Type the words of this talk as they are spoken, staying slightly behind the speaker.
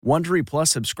Wondery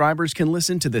Plus subscribers can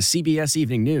listen to the CBS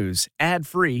Evening News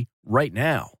ad-free right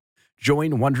now.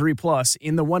 Join Wondery Plus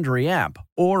in the Wondery app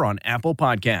or on Apple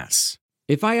Podcasts.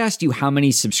 If I asked you how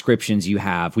many subscriptions you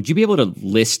have, would you be able to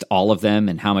list all of them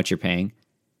and how much you're paying?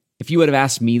 If you would have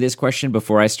asked me this question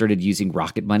before I started using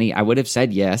Rocket Money, I would have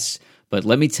said yes, but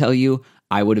let me tell you,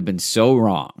 I would have been so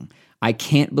wrong. I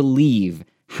can't believe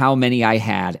how many I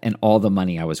had and all the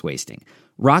money I was wasting.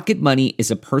 Rocket Money is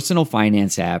a personal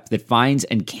finance app that finds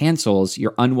and cancels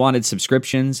your unwanted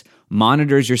subscriptions,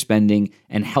 monitors your spending,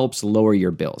 and helps lower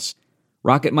your bills.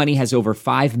 Rocket Money has over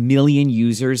 5 million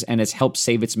users and has helped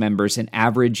save its members an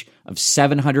average of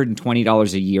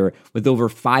 $720 a year with over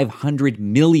 500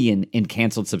 million in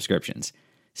canceled subscriptions.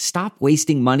 Stop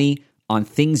wasting money on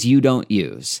things you don't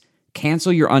use.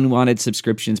 Cancel your unwanted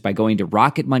subscriptions by going to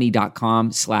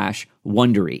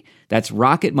rocketmoney.com/Wondery. That's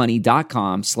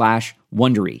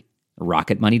rocketmoney.com/Wondery.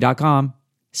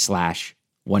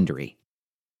 rocketmoney.com/Wondery.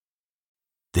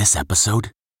 This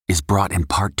episode is brought in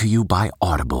part to you by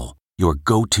Audible, your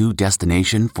go-to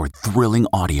destination for thrilling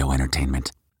audio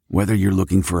entertainment. Whether you're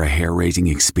looking for a hair-raising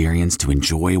experience to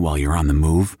enjoy while you're on the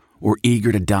move or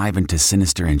eager to dive into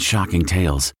sinister and shocking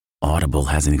tales, Audible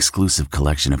has an exclusive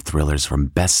collection of thrillers from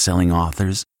best-selling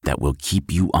authors that will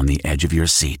keep you on the edge of your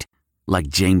seat. Like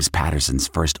James Patterson's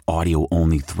first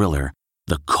audio-only thriller,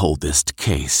 The Coldest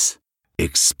Case.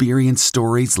 Experience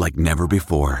stories like never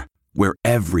before, where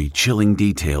every chilling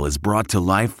detail is brought to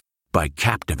life by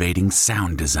captivating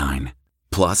sound design.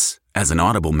 Plus, as an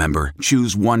Audible member,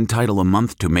 choose one title a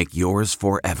month to make yours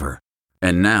forever.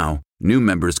 And now, new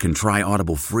members can try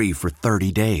Audible free for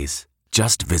 30 days.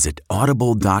 Just visit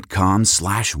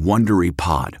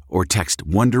audible.com/WonderyPod or text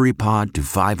WonderyPod to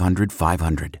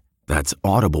 500-500. That's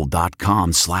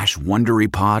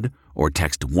audible.com/WonderyPod or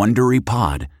text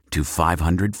WonderyPod to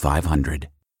 500-500.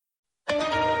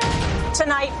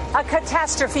 Tonight, a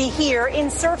catastrophe here in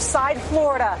Surfside,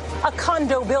 Florida. A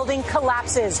condo building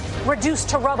collapses, reduced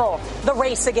to rubble. The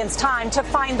race against time to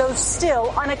find those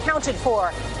still unaccounted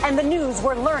for. And the news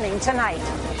we're learning tonight.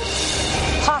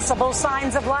 Possible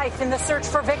signs of life in the search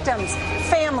for victims.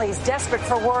 Families desperate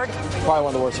for word. Probably one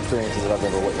of the worst experiences that I've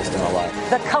ever witnessed in my life.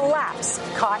 The collapse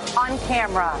caught on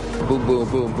camera. Boom, boom,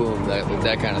 boom, boom,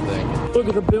 that kind of thing. Look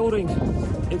at the building.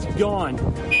 It's gone.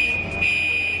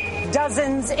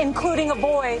 Dozens, including a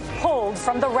boy, pulled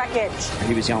from the wreckage.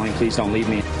 He was yelling, "Please don't leave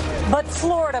me." But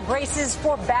Florida braces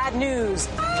for bad news.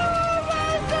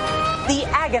 The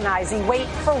agonizing wait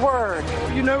for word.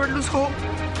 You never lose hope.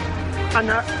 I'm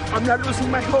not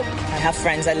losing my hope. I have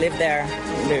friends that live there.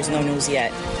 There's no news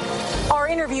yet. Our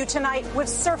interview tonight with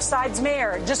Surfside's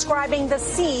mayor describing the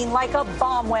scene like a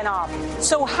bomb went off.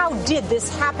 So how did this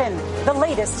happen? The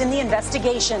latest in the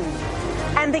investigation.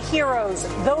 And the heroes,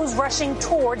 those rushing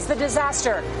towards the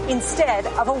disaster instead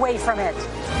of away from it.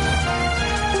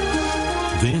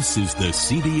 This is the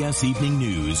CBS Evening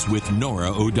News with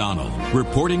Norah O'Donnell,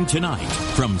 reporting tonight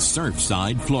from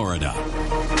Surfside, Florida.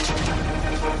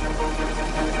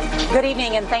 Good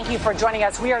evening, and thank you for joining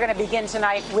us. We are going to begin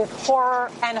tonight with horror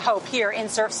and hope here in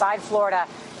Surfside, Florida,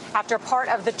 after part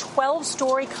of the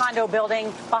 12-story condo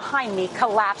building behind me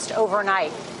collapsed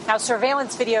overnight. Now,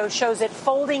 surveillance video shows it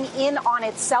folding in on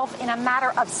itself in a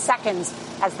matter of seconds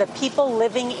as the people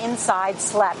living inside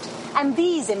slept. And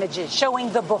these images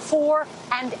showing the before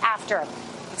and after.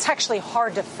 It's actually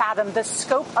hard to fathom the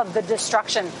scope of the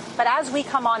destruction. But as we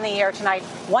come on the air tonight,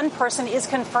 one person is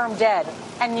confirmed dead,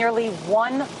 and nearly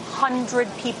 100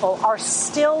 people are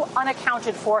still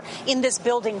unaccounted for in this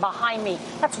building behind me.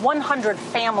 That's 100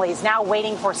 families now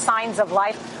waiting for signs of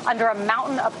life under a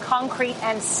mountain of concrete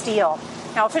and steel.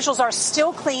 Now, officials are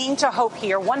still clinging to hope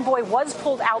here. One boy was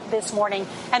pulled out this morning,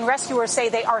 and rescuers say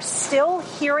they are still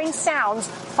hearing sounds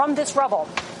from this rubble.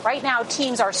 Right now,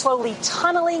 teams are slowly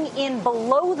tunneling in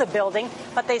below the building,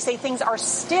 but they say things are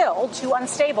still too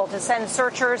unstable to send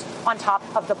searchers on top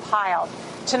of the pile.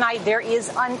 Tonight, there is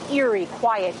an eerie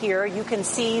quiet here. You can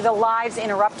see the lives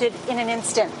interrupted in an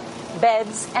instant.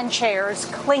 Beds and chairs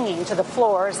clinging to the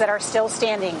floors that are still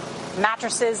standing.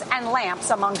 Mattresses and lamps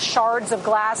among shards of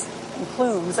glass and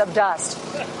plumes of dust.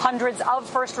 Hundreds of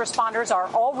first responders are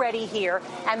already here,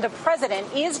 and the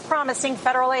president is promising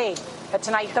federal aid. But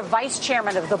tonight, the vice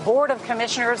chairman of the Board of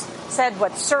Commissioners said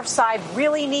what Surfside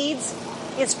really needs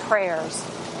is prayers.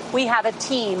 We have a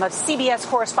team of CBS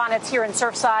correspondents here in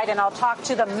Surfside, and I'll talk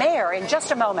to the mayor in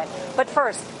just a moment. But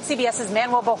first, CBS's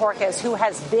Manuel Bojorquez, who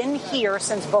has been here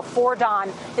since before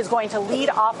dawn, is going to lead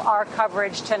off our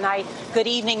coverage tonight. Good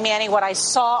evening, Manny. What I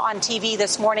saw on TV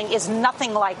this morning is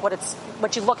nothing like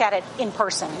what you look at it in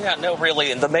person. Yeah, no,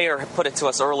 really. And the mayor put it to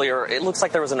us earlier. It looks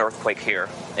like there was an earthquake here.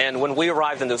 And when we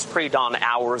arrived in those pre-dawn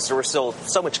hours, there was still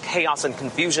so much chaos and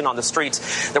confusion on the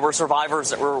streets. There were survivors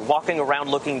that were walking around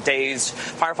looking dazed.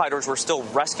 Firefighters were still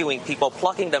rescuing people,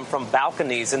 plucking them from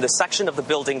balconies in the section of the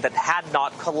building that had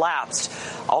not collapsed.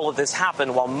 All of this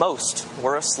happened while most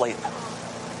were asleep.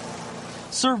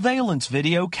 Surveillance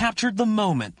video captured the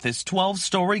moment this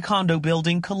 12-story condo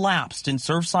building collapsed in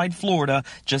Surfside, Florida,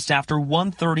 just after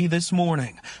 1:30 this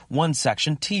morning. One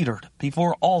section teetered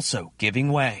before also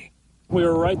giving way. We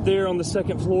were right there on the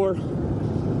second floor.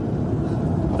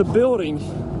 The building,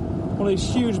 one of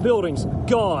these huge buildings,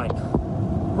 gone.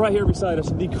 Right here beside us,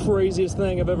 the craziest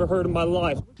thing I've ever heard in my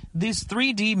life. This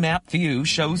 3D map view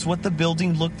shows what the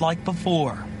building looked like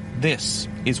before. This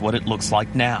is what it looks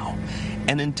like now.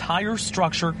 An entire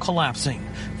structure collapsing,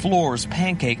 floors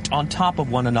pancaked on top of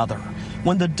one another.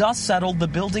 When the dust settled, the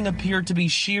building appeared to be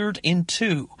sheared in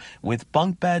two, with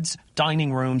bunk beds,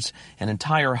 dining rooms, and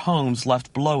entire homes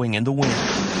left blowing in the wind.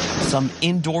 Some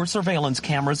indoor surveillance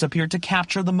cameras appeared to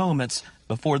capture the moments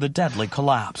before the deadly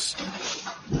collapse.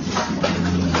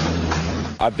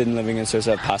 I've been living in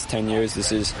Surfside the past 10 years.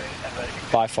 This is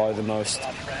by far the most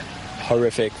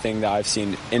horrific thing that I've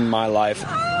seen in my life.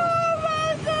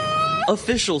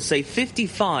 Officials say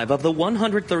 55 of the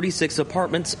 136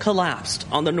 apartments collapsed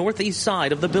on the northeast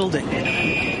side of the building,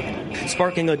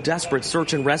 sparking a desperate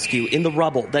search and rescue in the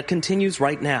rubble that continues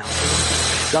right now.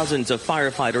 Dozens of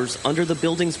firefighters under the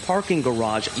building's parking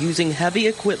garage using heavy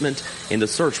equipment in the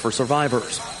search for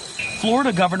survivors.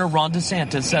 Florida Governor Ron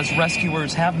DeSantis says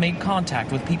rescuers have made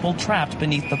contact with people trapped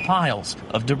beneath the piles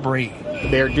of debris.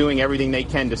 They're doing everything they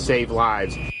can to save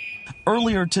lives.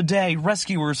 Earlier today,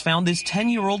 rescuers found this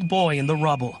 10-year-old boy in the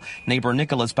rubble. Neighbor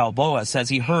Nicholas Balboa says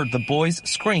he heard the boy's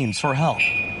screams for help.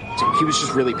 He was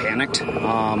just really panicked.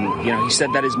 He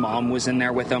said that his mom was in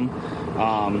there with him.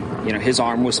 His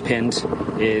arm was pinned.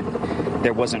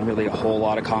 There wasn't really a whole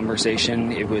lot of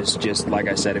conversation. It was just, like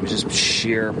I said, it was just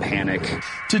sheer panic.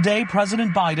 Today,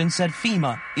 President Biden said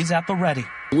FEMA is at the ready.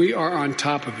 We are on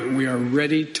top of it. We are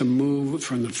ready to move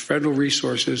from the federal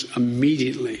resources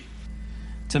immediately.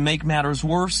 To make matters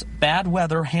worse, bad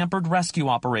weather hampered rescue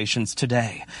operations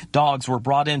today. Dogs were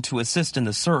brought in to assist in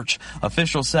the search.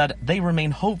 Officials said they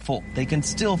remain hopeful they can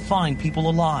still find people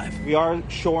alive. We are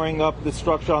shoring up the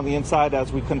structure on the inside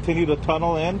as we continue to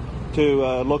tunnel in to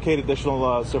locate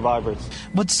additional survivors.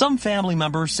 But some family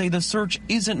members say the search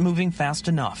isn't moving fast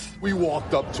enough. We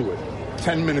walked up to it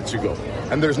 10 minutes ago,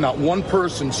 and there's not one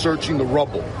person searching the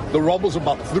rubble. The rubble's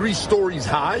about 3 stories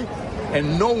high,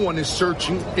 and no one is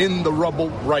searching in the rubble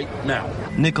right now.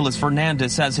 Nicholas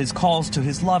Fernandez says his calls to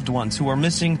his loved ones who are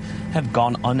missing have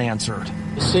gone unanswered.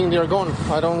 Seeing they're gone,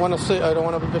 I don't want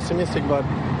to be pessimistic, but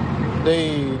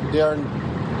they are.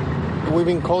 We've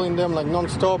been calling them like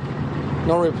nonstop,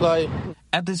 no reply.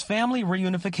 At this family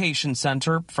reunification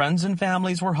center, friends and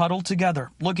families were huddled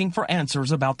together, looking for answers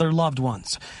about their loved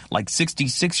ones, like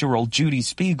 66-year-old Judy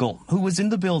Spiegel, who was in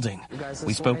the building.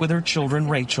 We spoke with her children,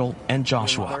 Rachel and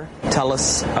Joshua. Tell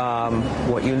us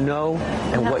what you know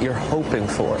and what you're hoping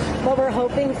for. What we're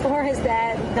hoping for is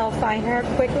that they'll find her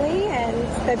quickly and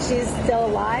that she's still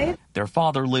alive. Their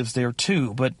father lives there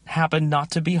too, but happened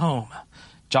not to be home.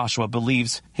 Joshua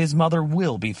believes his mother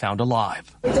will be found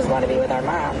alive. We just want to be with our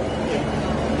mom.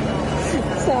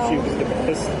 So, she was the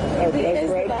best. Our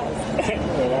best.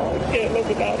 Can't live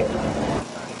without her.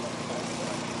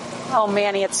 Oh,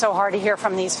 Manny, it's so hard to hear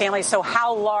from these families. So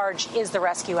how large is the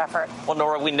rescue effort? Well,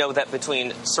 Nora, we know that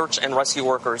between search and rescue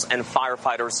workers and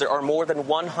firefighters, there are more than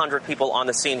 100 people on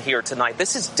the scene here tonight.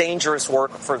 This is dangerous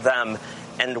work for them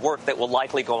and work that will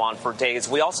likely go on for days.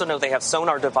 We also know they have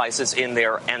sonar devices in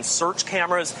there and search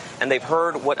cameras, and they've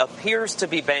heard what appears to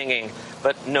be banging,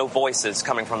 but no voices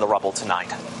coming from the rubble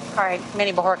tonight. All right,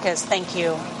 Manny Bojorquez, thank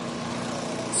you.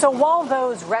 So while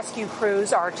those rescue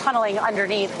crews are tunneling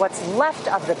underneath what's left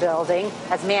of the building,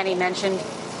 as Manny mentioned,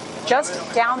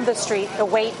 just down the street, the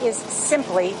wait is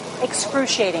simply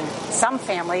excruciating. Some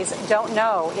families don't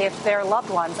know if their loved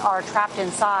ones are trapped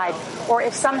inside or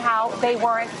if somehow they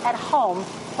weren't at home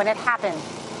when it happened.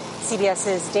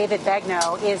 CBS's David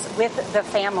Begnaud is with the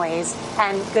families.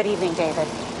 And good evening, David.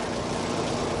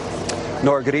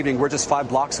 Nora, good evening. We're just 5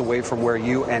 blocks away from where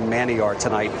you and Manny are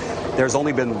tonight. There's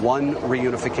only been one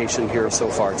reunification here so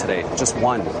far today, just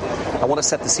one. I want to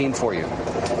set the scene for you.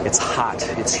 It's It's hot.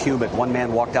 It's humid. One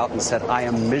man walked out and said, I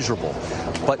am miserable.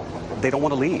 But they don't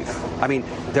want to leave. I mean,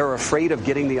 they're afraid of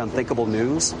getting the unthinkable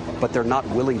news, but they're not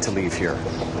willing to leave here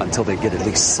until they get at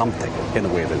least something in the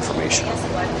way of information.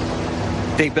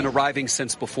 They've been arriving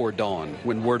since before dawn,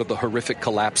 when word of the horrific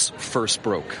collapse first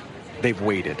broke. They've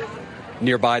waited.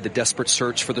 Nearby, the desperate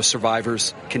search for the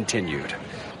survivors continued.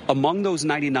 Among those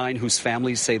 99 whose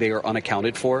families say they are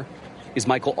unaccounted for is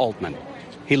Michael Altman.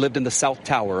 He lived in the South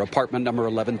Tower, apartment number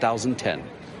 11,010.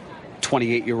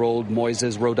 28-year-old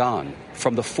Moises Rodan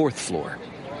from the 4th floor.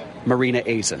 Marina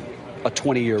Azen, a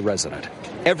 20-year resident.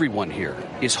 Everyone here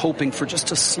is hoping for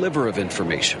just a sliver of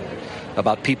information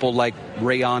about people like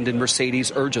Rayond and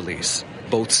Mercedes Urgeles,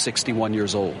 both 61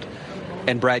 years old,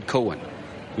 and Brad Cohen,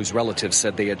 whose relatives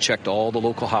said they had checked all the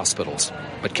local hospitals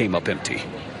but came up empty.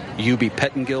 Yubi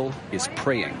Pettengill is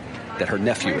praying that her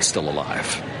nephew is still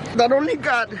alive. That only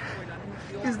God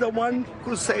is the one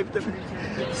who saved them.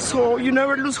 So you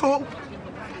never lose hope.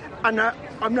 And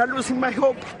I'm not losing my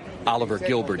hope. Oliver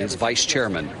Gilbert is vice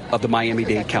chairman of the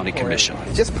Miami-Dade County Commission.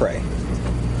 Just pray.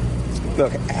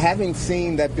 Look, having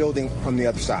seen that building from the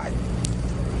other side,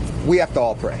 we have to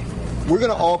all pray. We're going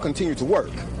to all continue to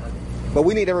work, but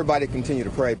we need everybody to continue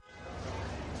to pray.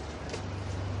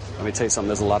 Let me tell you something,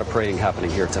 there's a lot of praying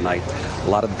happening here tonight. A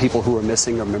lot of the people who are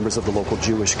missing are members of the local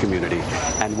Jewish community.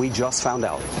 And we just found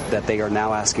out that they are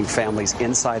now asking families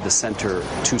inside the center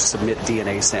to submit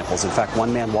DNA samples. In fact,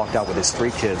 one man walked out with his 3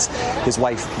 kids. His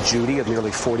wife, Judy, of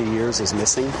nearly 40 years, is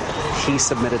missing. He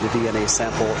submitted a DNA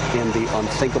sample. In the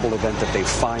unthinkable event that they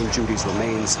find Judy's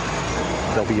remains,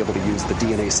 they'll be able to use the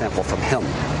DNA sample from him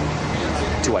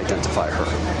to identify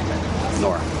her.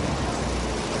 Nora.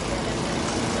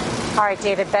 All right,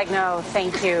 David Begnaud,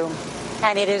 thank you.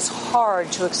 And it is hard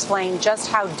to explain just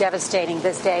how devastating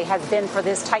this day has been for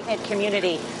this tight-knit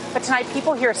community. But tonight,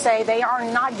 people here say they are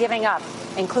not giving up,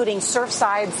 including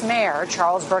Surfside's mayor,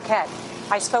 Charles Burkett.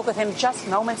 I spoke with him just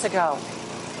moments ago.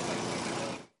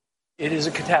 It is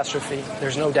a catastrophe.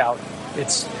 There's no doubt.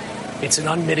 It's an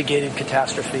unmitigated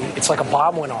catastrophe. It's like a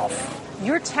bomb went off.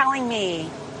 You're telling me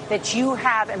that you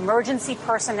have emergency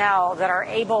personnel that are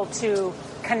able to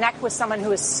connect with someone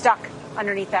who is stuck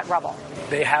underneath that rubble?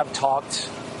 They have talked.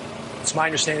 It's my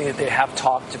understanding that they have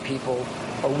talked to people,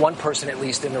 or one person at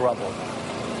least, in the rubble.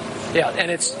 Yeah,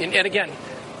 and again,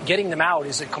 getting them out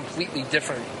is a completely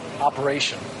different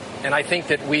operation. And I think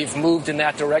that we've moved in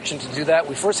that direction to do that.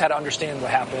 We first had to understand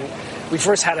what happened. We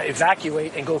first had to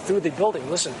evacuate and go through the building.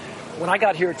 Listen, when I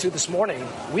got here at 2 this morning,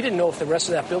 we didn't know if the rest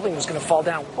of that building was going to fall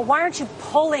down. Well, why aren't you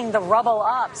pulling the rubble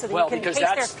up so that you can, in case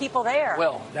there's people there?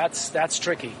 Well, that's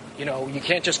tricky. You know, you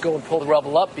can't just go and pull the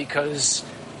rubble up because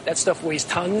that stuff weighs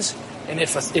tons. And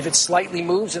if it slightly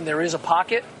moves and there is a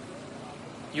pocket,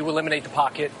 you eliminate the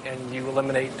pocket and you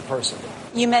eliminate the person.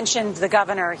 You mentioned the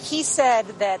governor. He said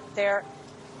that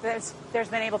there's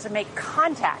been able to make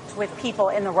contact with people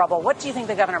in the rubble. What do you think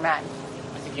the governor meant?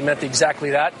 I think he meant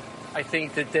exactly that. I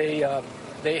think that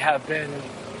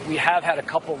we have had a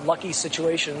couple lucky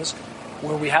situations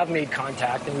where we have made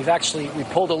contact, and we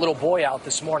pulled a little boy out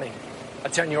this morning, a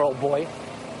 10-year-old boy,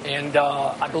 and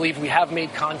I believe we have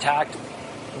made contact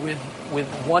with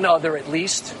one other at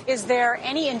least. Is there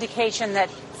any indication that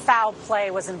foul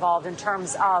play was involved in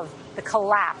terms of the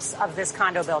collapse of this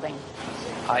condo building?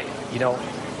 I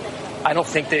don't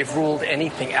think they've ruled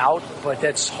anything out, but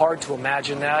that's hard to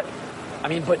imagine that. I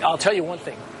mean, but I'll tell you one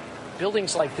thing.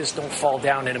 Buildings like this don't fall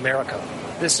down in America.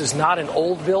 This is not an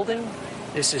old building.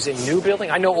 This is a new building.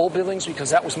 I know old buildings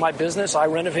because that was my business. I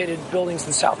renovated buildings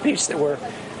in South Beach that were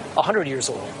 100 years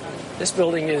old. This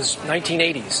building is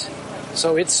 1980s.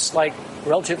 So it's, like,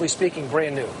 relatively speaking,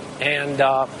 brand new. And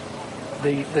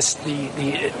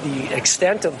the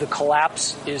extent of the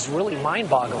collapse is really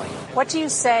mind-boggling. What do you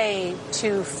say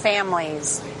to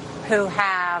families who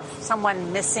have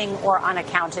someone missing or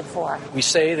unaccounted for? We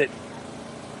say that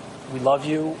we love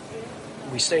you.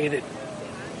 We say that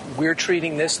we're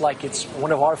treating this like it's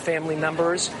one of our family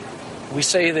members. We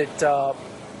say that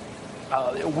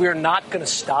we're not going to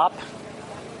stop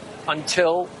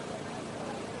until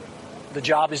the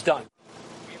job is done.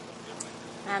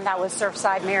 And that was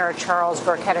Surfside Mayor Charles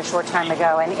Burkett a short time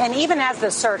ago. And even as the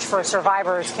search for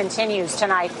survivors continues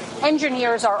tonight,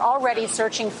 engineers are already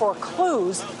searching for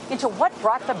clues into what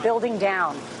brought the building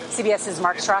down. CBS's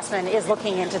Mark Strassman is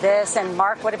looking into this. And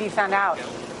Mark, what have you found out?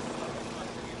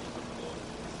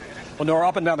 Well, Nora,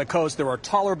 up and down the coast, there are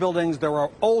taller buildings, there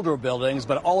are older buildings,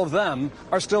 but all of them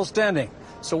are still standing.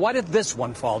 So why did this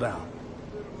one fall down?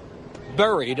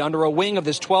 Buried under a wing of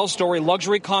this 12-story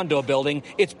luxury condo building,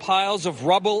 its piles of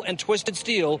rubble and twisted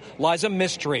steel, lies a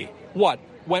mystery. What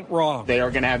went wrong. They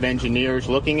are going to have engineers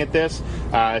looking at this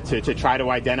to try to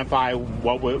identify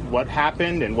what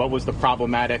happened and what was the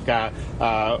problematic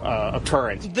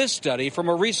occurrence. This study from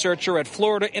a researcher at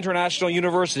Florida International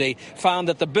University found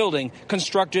that the building,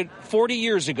 constructed 40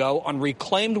 years ago on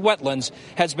reclaimed wetlands,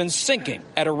 has been sinking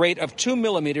at a rate of 2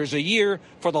 millimeters a year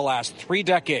for the last 3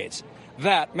 decades.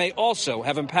 That may also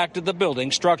have impacted the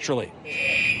building structurally.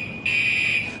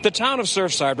 The town of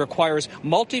Surfside requires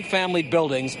multifamily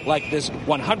buildings like this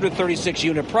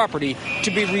 136-unit property to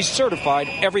be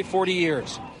recertified every 40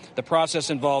 years. The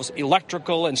process involves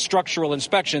electrical and structural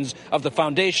inspections of the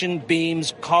foundation,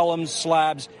 beams, columns,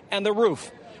 slabs, and the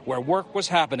roof, where work was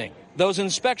happening. Those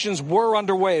inspections were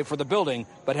underway for the building,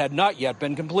 but had not yet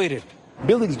been completed.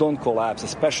 Buildings don't collapse,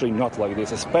 especially not like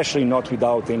this, especially not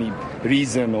without any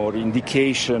reason or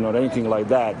indication or anything like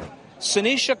that.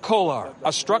 Sinisha Kolar,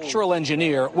 a structural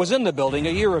engineer, was in the building a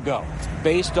year ago.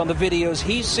 Based on the videos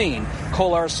he's seen,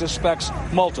 Kolar suspects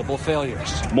multiple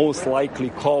failures. Most likely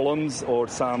columns or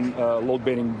some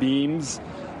load-bearing beams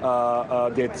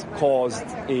that caused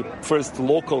a first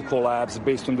local collapse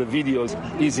based on the videos.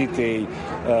 Is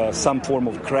it some form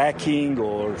of cracking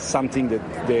or something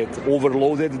that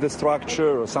overloaded the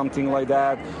structure or something like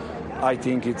that? I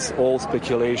think it's all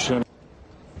speculation.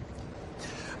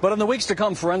 But in the weeks to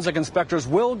come, forensic inspectors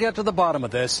will get to the bottom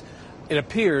of this. It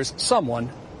appears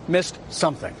someone missed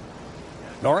something.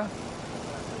 Nora?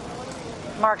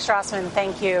 Mark Strassman,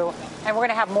 thank you. And we're going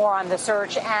to have more on the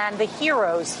search and the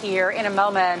heroes here in a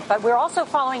moment. But we're also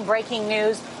following breaking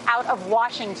news out of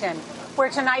Washington, where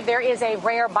tonight there is a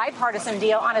rare bipartisan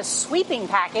deal on a sweeping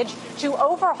package to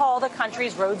overhaul the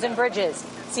country's roads and bridges.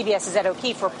 CBS's Ed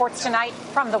O'Keefe reports tonight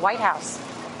from the White House.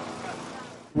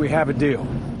 We have a deal.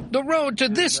 The road to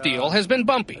this deal has been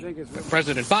bumpy, but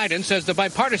President Biden says the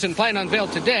bipartisan plan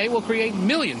unveiled today will create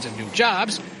millions of new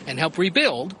jobs and help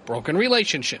rebuild broken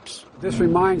relationships. This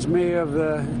reminds me of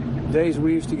the days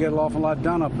we used to get an awful lot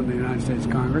done up in the United States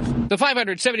Congress. The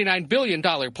 $579 billion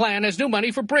plan has new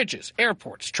money for bridges,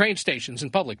 airports, train stations,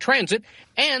 and public transit,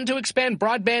 and to expand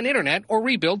broadband internet or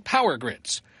rebuild power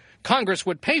grids. Congress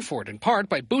would pay for it in part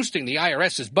by boosting the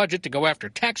IRS's budget to go after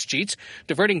tax cheats,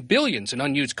 diverting billions in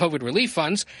unused COVID relief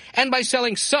funds, and by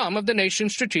selling some of the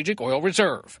nation's strategic oil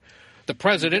reserve. The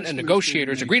president and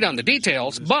negotiators agreed on the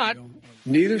details, but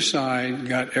neither side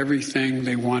got everything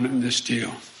they wanted in this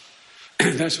deal.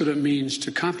 That's what it means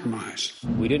to compromise.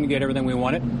 We didn't get everything we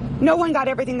wanted. No one got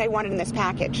everything they wanted in this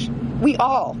package. We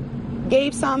all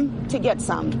gave some to get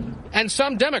some. And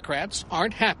some Democrats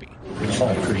aren't happy. It's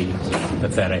all pretty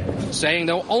pathetic. Saying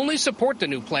they'll only support the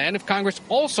new plan if Congress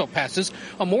also passes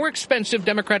a more expensive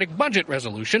Democratic budget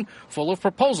resolution full of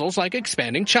proposals like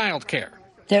expanding child care.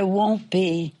 There won't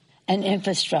be an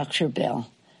infrastructure bill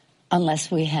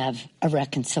unless we have a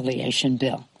reconciliation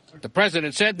bill. The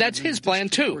president said that's his plan,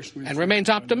 too, and remains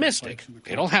optimistic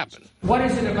it'll happen. What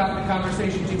is it about the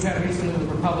conversations you've had recently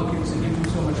with Republicans that gives you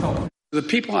so much hope? The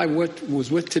people I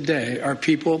was with today are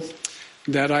people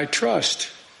that I trust.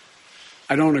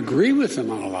 I don't agree with them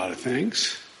on a lot of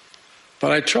things,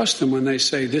 but I trust them when they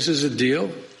say this is a deal,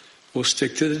 we'll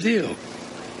stick to the deal.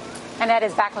 And Ed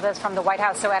is back with us from the White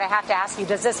House. So, Ed, I have to ask you,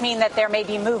 does this mean that there may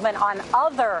be movement on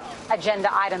other agenda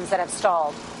items that have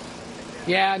stalled?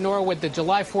 Yeah, Nora, with the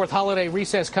July 4th holiday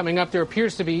recess coming up, there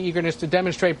appears to be eagerness to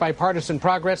demonstrate bipartisan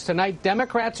progress. Tonight,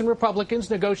 Democrats and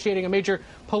Republicans negotiating a major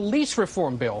police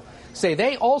reform bill say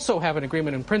they also have an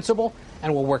agreement in principle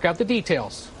and will work out the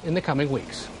details in the coming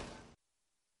weeks.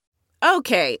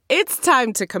 Okay, it's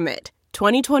time to commit.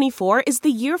 2024 is the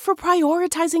year for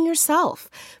prioritizing yourself.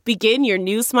 Begin your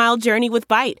new smile journey with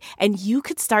Byte, and you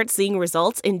could start seeing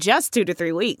results in just 2 to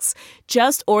 3 weeks.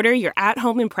 Just order your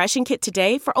at-home impression kit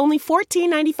today for only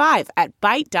 $14.95 at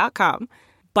Byte.com.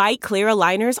 Byte Clear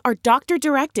aligners are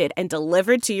doctor-directed and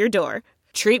delivered to your door.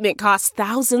 Treatment costs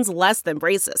thousands less than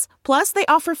braces. Plus, they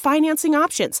offer financing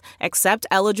options, accept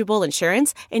eligible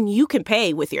insurance, and you can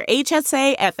pay with your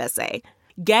HSA FSA.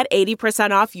 Get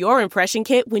 80% off your impression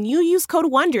kit when you use code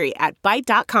WONDERY at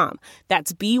Byte.com.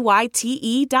 That's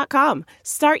BYTE.com.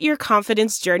 Start your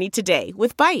confidence journey today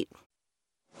with Byte.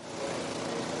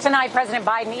 Tonight, President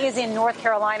Biden is in North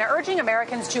Carolina urging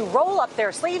Americans to roll up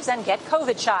their sleeves and get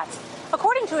COVID shots.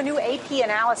 According to a new AP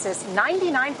analysis,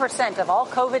 99% of all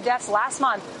COVID deaths last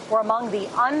month were among the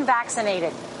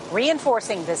unvaccinated,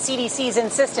 reinforcing the CDC's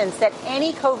insistence that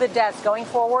any COVID deaths going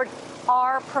forward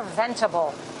are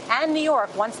preventable. And New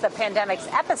York, once the pandemic's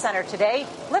epicenter today,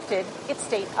 lifted its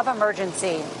state of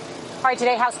emergency. All right,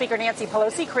 today House Speaker Nancy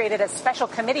Pelosi created a special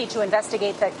committee to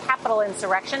investigate the Capitol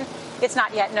insurrection. It's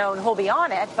not yet known who'll be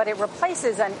on it, but it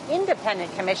replaces an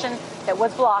independent commission that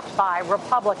was blocked by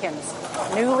Republicans.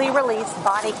 Newly released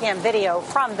body cam video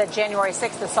from the January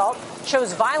 6th assault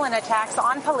shows violent attacks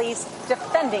on police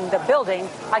defending the building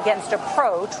against a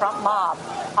pro-Trump mob.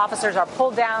 Officers are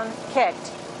pulled down,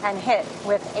 kicked, and hit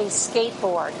with a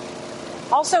skateboard.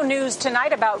 Also news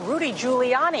tonight about Rudy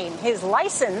Giuliani. His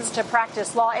license to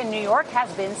practice law in New York has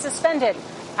been suspended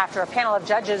after a panel of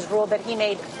judges ruled that he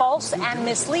made false and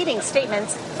misleading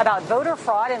statements about voter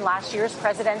fraud in last year's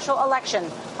presidential election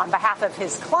on behalf of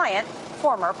his client,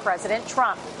 former President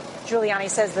Trump. Giuliani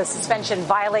says the suspension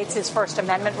violates his First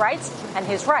Amendment rights and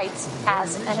his rights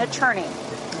as an attorney.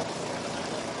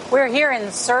 We're here in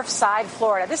Surfside,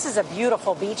 Florida. This is a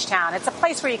beautiful beach town. It's a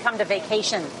place where you come to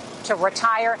vacation, to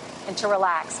retire, and to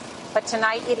relax. But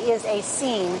tonight it is a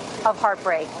scene of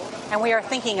heartbreak. And we are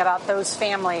thinking about those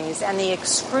families and the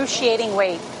excruciating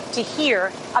wait to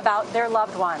hear about their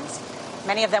loved ones.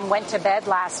 Many of them went to bed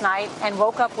last night and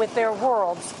woke up with their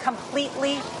worlds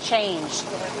completely changed.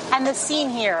 And the scene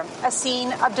here, a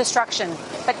scene of destruction.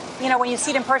 But, you know, when you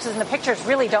see it in person, the pictures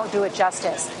really don't do it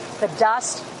justice. The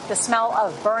dust, the smell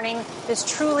of burning, this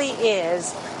truly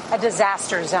is a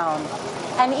disaster zone.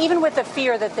 And even with the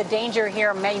fear that the danger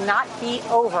here may not be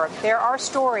over, there are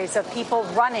stories of people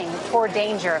running toward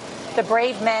danger. The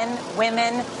brave men,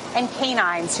 women, and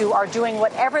canines who are doing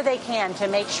whatever they can to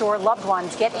make sure loved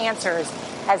ones get answers,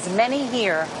 as many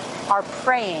here are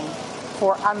praying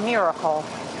for a miracle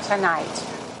tonight.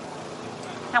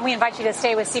 And we invite you to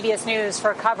stay with CBS News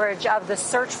for coverage of the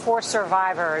search for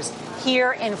survivors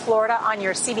here in Florida on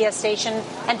your CBS station,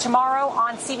 and tomorrow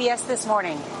on CBS This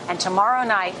Morning, and tomorrow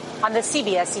night on the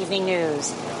CBS Evening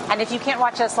News. And if you can't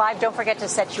watch us live, don't forget to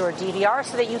set your DVR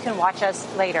so that you can watch us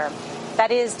later.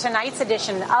 That is tonight's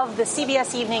edition of the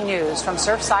CBS Evening News from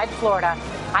Surfside, Florida.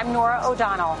 I'm Norah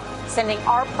O'Donnell, sending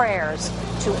our prayers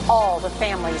to all the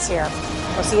families here.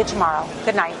 We'll see you tomorrow.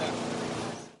 Good night.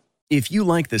 If you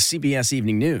like the CBS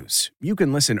Evening News, you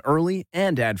can listen early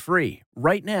and ad-free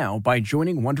right now by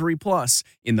joining Wondery Plus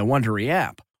in the Wondery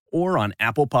app or on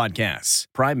Apple Podcasts.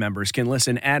 Prime members can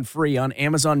listen ad-free on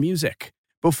Amazon Music.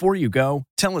 Before you go,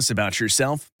 tell us about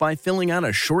yourself by filling out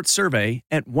a short survey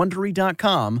at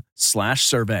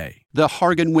Wondery.com/survey. The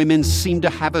Hargan women seem to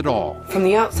have it all. From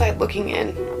the outside looking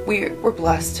in, we were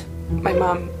blessed. My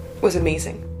mom was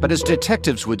amazing. But as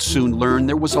detectives would soon learn,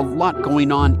 there was a lot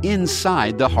going on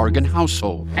inside the Hargan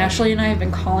household. Ashley and I have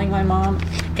been calling my mom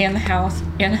and the house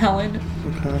and Helen.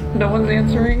 Okay. No one's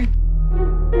answering.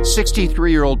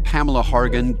 63-year-old Pamela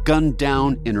Hargan gunned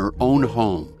down in her own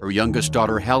home. Her youngest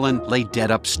daughter, Helen, lay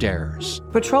dead upstairs.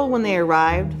 Patrol, when they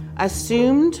arrived,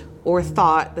 assumed or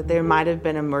thought that there might have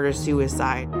been a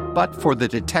murder-suicide. But for the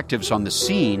detectives on the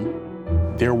scene,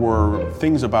 there were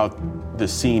things about the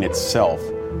scene itself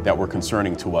that were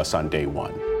concerning to us on day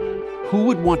one. Who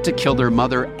would want to kill their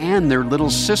mother and their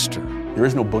little sister? There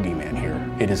is no boogeyman here.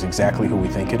 It is exactly who we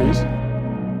think it is.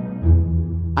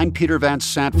 I'm Peter Van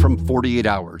Sant from 48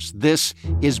 Hours. This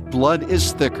is Blood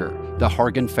is Thicker, the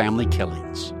Hargan family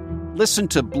killings. Listen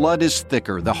to Blood is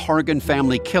Thicker, the Hargan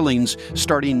family killings,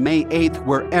 starting May 8th,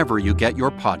 wherever you get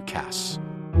your podcasts.